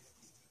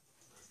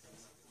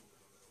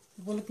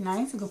 it will look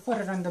nice. You could put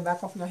it on the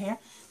back of your hair.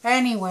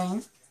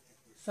 Anyway,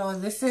 so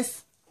this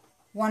is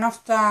one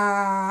of the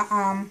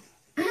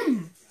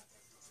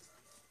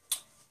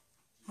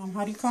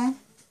how do you call it?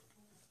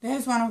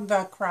 This is one of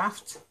the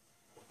crafts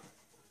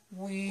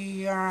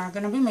we are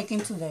gonna be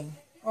making today,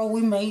 or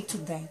we made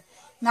today.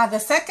 Now the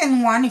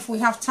second one, if we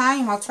have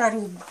time, I'll try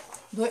to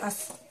do it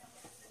as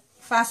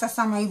fast as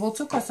I'm able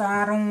to, because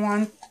I don't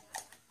want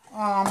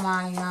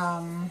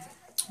my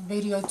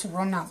video to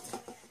run out.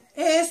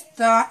 Is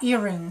the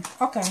earring.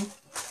 Okay,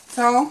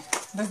 so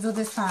let's do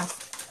this fast.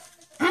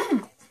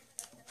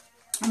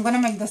 I'm gonna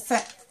make the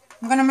set.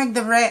 I'm gonna make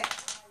the red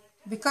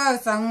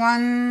because I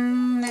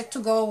want it to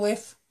go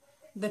with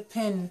the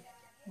pin,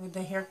 with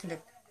the hair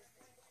clip.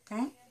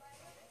 Okay.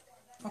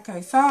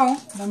 Okay, so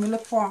let me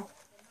look for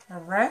a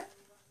red.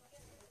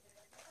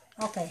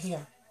 Okay,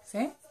 here.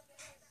 See?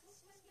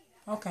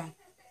 Okay.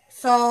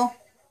 So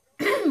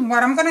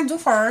what I'm gonna do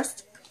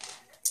first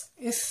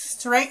is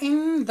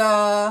straighten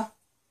the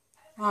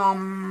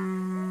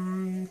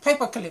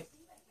paper clip.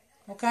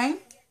 Okay.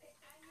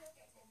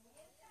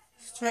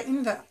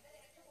 Straighten that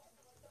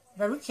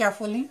very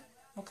carefully.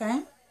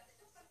 Okay.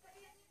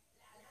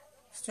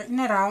 Straighten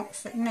it out.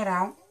 Straighten it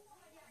out.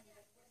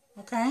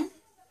 Okay.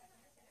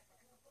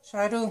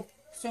 Try to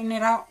straighten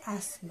it out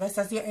as best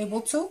as you're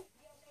able to,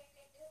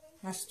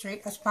 as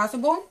straight as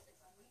possible.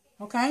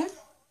 Okay.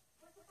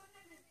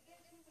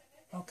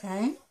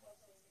 Okay.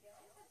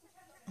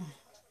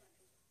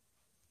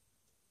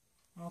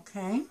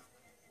 Okay.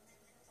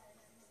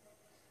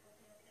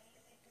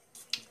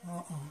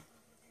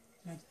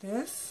 Like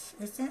this,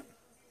 is it?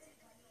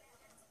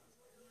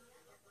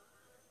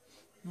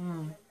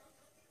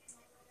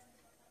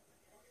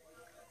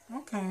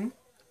 Okay.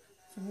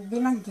 So it will be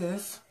like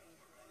this.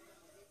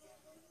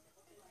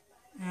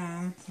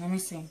 And let me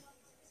see.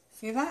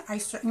 See that? I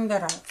straightened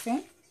that out,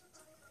 see?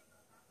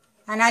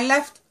 And I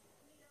left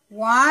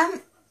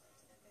one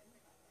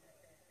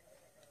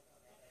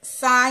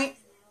side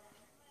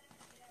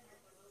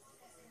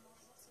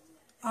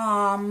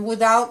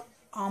without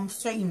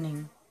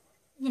straightening.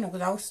 You know,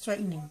 without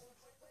straightening.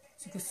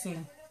 As you can see.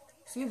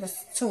 See,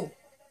 there's 2.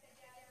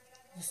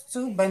 There's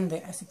 2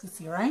 bended, as you can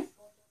see, right?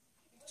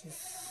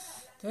 Just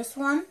this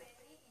one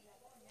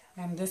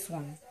and this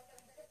one.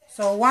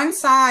 So one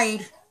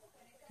side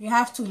you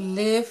have to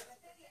leave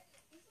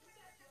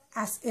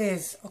as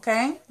is,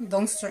 okay?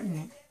 Don't straighten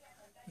it,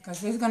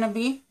 because it's gonna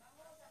be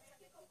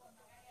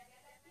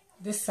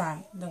this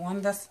side, the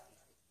one that's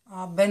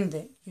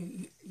bended.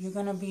 You're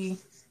gonna be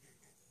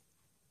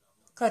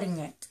cutting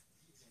it.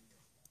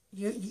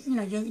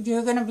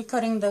 You're gonna be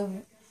cutting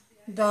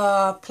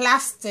the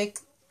plastic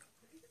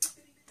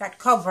that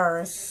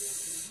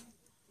covers,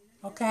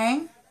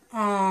 okay,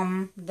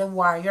 the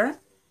wire,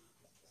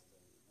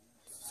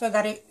 so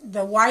that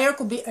the wire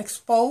could be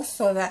exposed,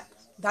 so that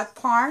that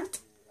part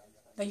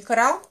that you cut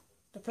out,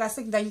 the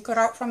plastic that you cut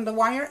out from the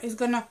wire, is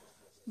gonna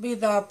be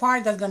the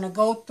part that's gonna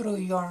go through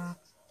your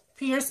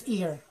pierced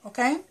ear.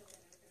 Okay,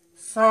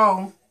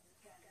 so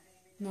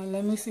now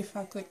let me see if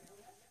I could.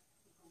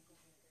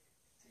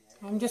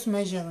 I'm just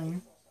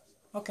measuring.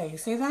 Okay, you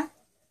see that?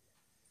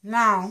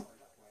 Now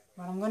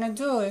what I'm gonna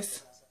do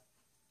is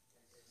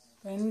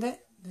bend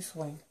it this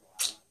way.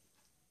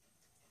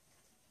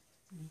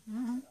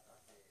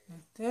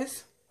 Like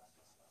this.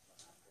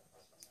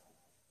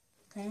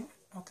 Okay,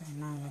 okay,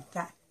 now like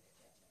that.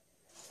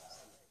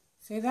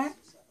 See that?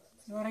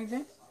 See what I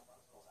did?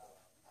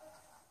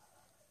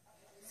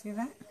 See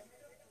that?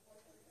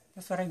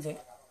 That's what I did.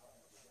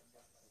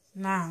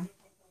 Now,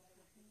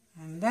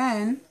 and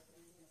then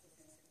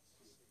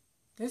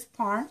this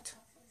part,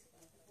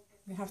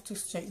 we have to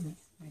straighten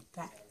it like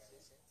that.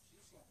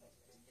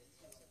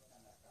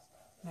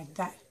 Like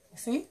that, you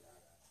see?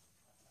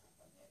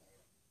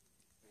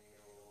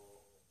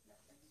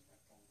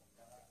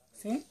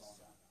 See?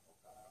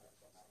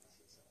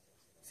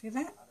 See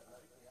that?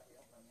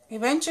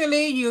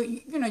 Eventually,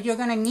 you're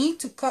gonna need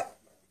to cut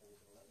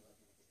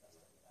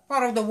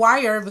part of the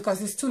wire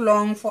because it's too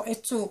long for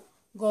it to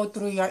go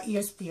through your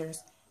ear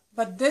spears.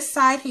 But this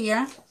side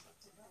here,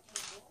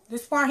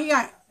 this part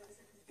here,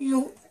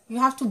 you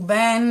have to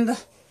bend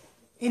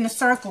in a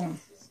circle,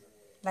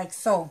 like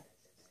so.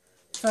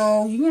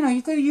 So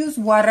you could use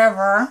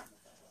whatever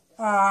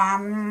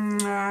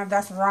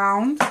that's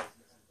round.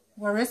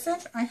 Where is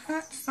it? I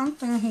had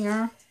something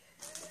here.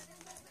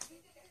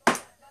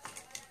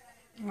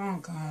 Oh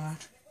God,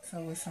 it's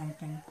always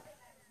something.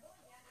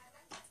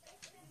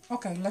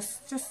 Okay, let's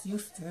just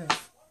use this.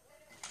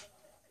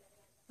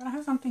 But I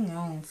have something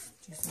else.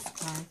 Jesus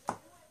Christ.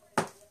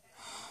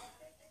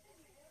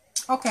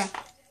 Okay,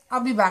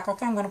 I'll be back.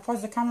 Okay, I'm gonna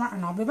pause the camera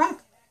and I'll be back.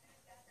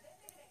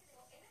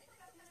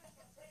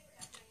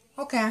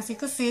 Okay, as you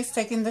can see, it's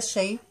taking the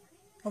shape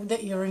of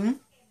the earring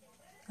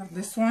of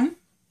this one.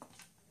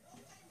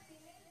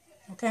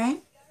 Okay.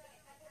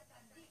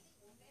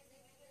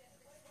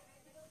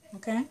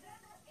 Okay.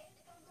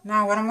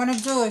 Now what I'm gonna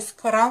do is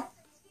cut out,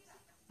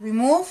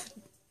 remove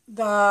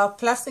the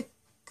plastic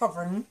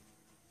covering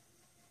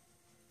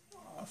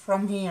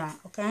from here.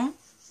 Okay.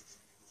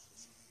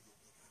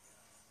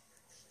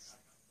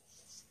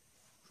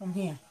 From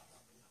here,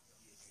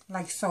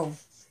 like so.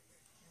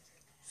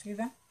 See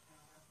that?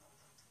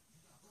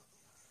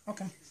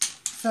 Okay.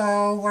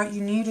 So what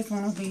you need is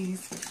one of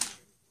these.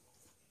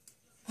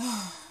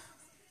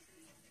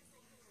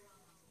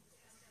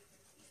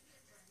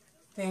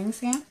 Things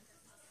here.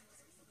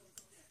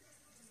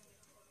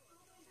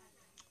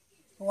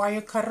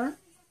 Wire cutter.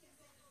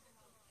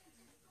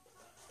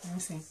 Let me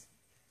see.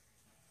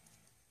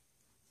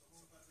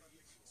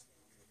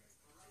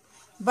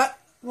 But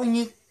when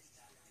you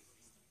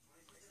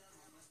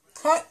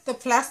cut the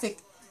plastic,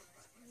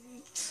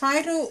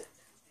 try to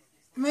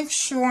make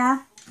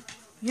sure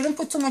you don't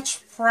put too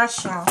much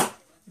pressure,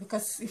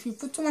 because if you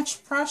put too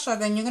much pressure,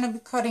 then you're going to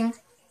be cutting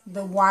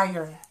the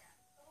wire.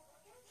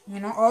 You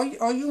know, all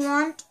you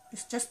want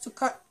is just to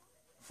cut,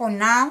 for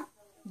now,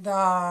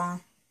 the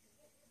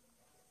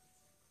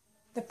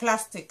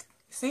plastic.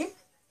 See?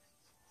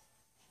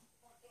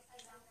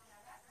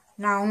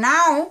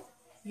 Now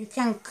you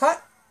can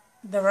cut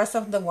the rest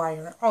of the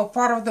wire, or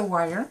part of the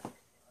wire,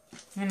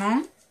 you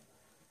know.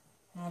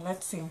 Now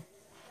let's see.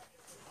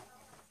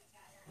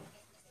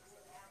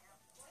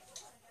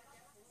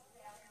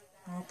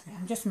 Okay,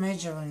 I'm just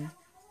measuring.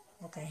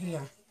 Okay,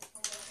 here.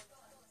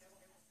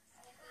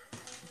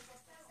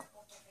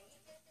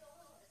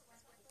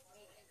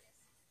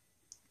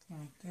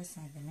 Like this,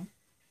 I believe.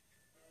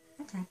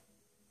 Okay.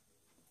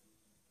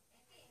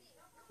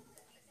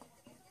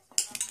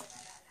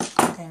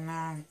 Okay,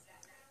 now.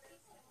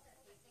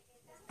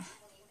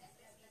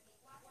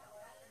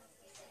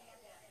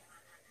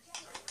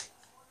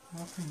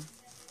 Okay.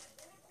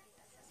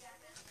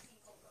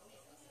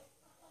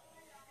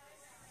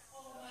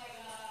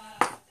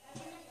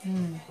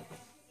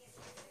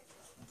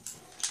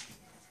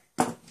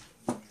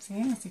 See,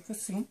 as you can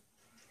see,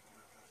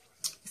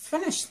 it's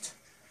finished.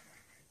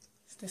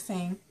 It's the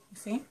same, you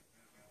see?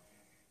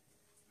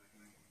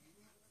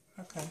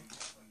 Okay.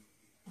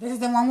 This is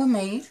the one we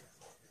made,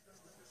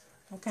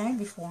 okay,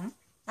 before.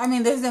 I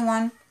mean, this is the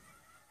one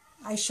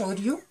I showed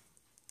you,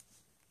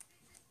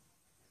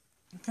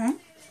 okay?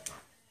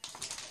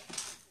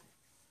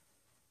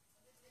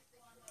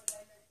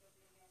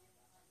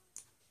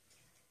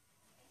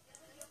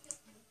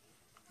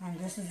 And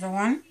this is the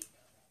one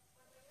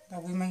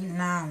that we made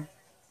now.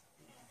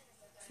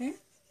 See?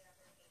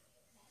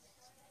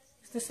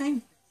 It's the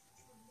same.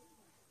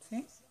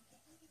 See?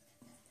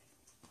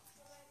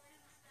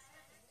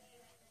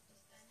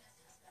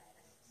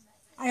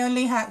 I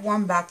only had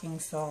one backing,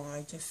 so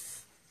I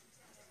just,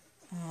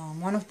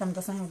 one of them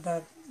doesn't have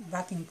the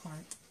backing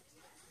part.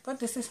 But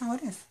this is how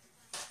it is.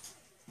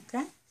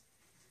 Okay?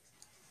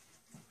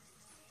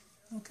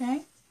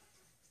 Okay?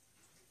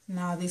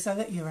 Now these are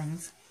the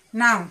earrings.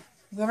 Now,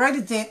 we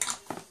already did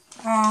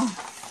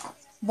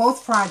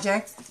both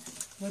projects.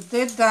 We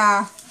did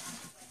the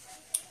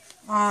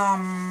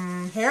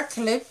hair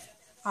clip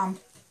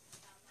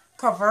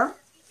cover,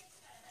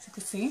 as you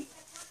can see.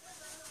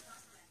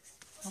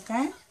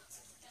 Okay?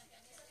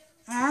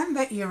 And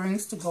the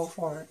earrings to go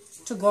for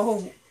it, to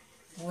go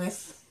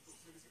with.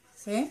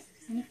 See?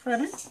 Isn't it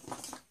pretty?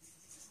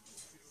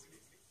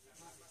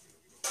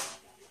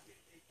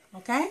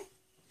 Okay?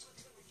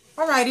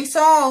 Alrighty,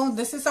 so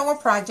this is our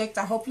project.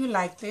 I hope you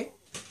liked it,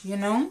 you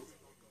know.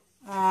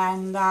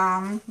 And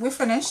we're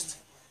finished.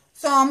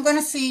 So I'm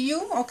gonna see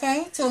you,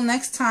 okay, till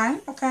next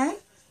time, okay.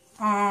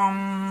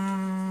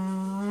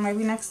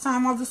 Maybe next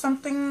time I'll do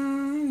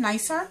something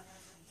nicer,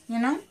 you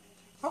know.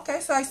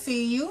 Okay, so I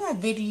see you. I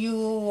bid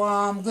you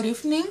good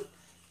evening.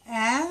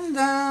 And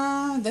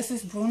this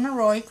is Bruna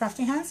Roy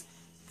Crafty Hands.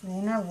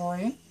 Bruna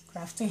Roy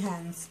Crafty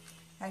Hands.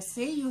 I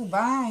see you.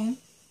 Bye.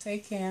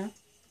 Take care.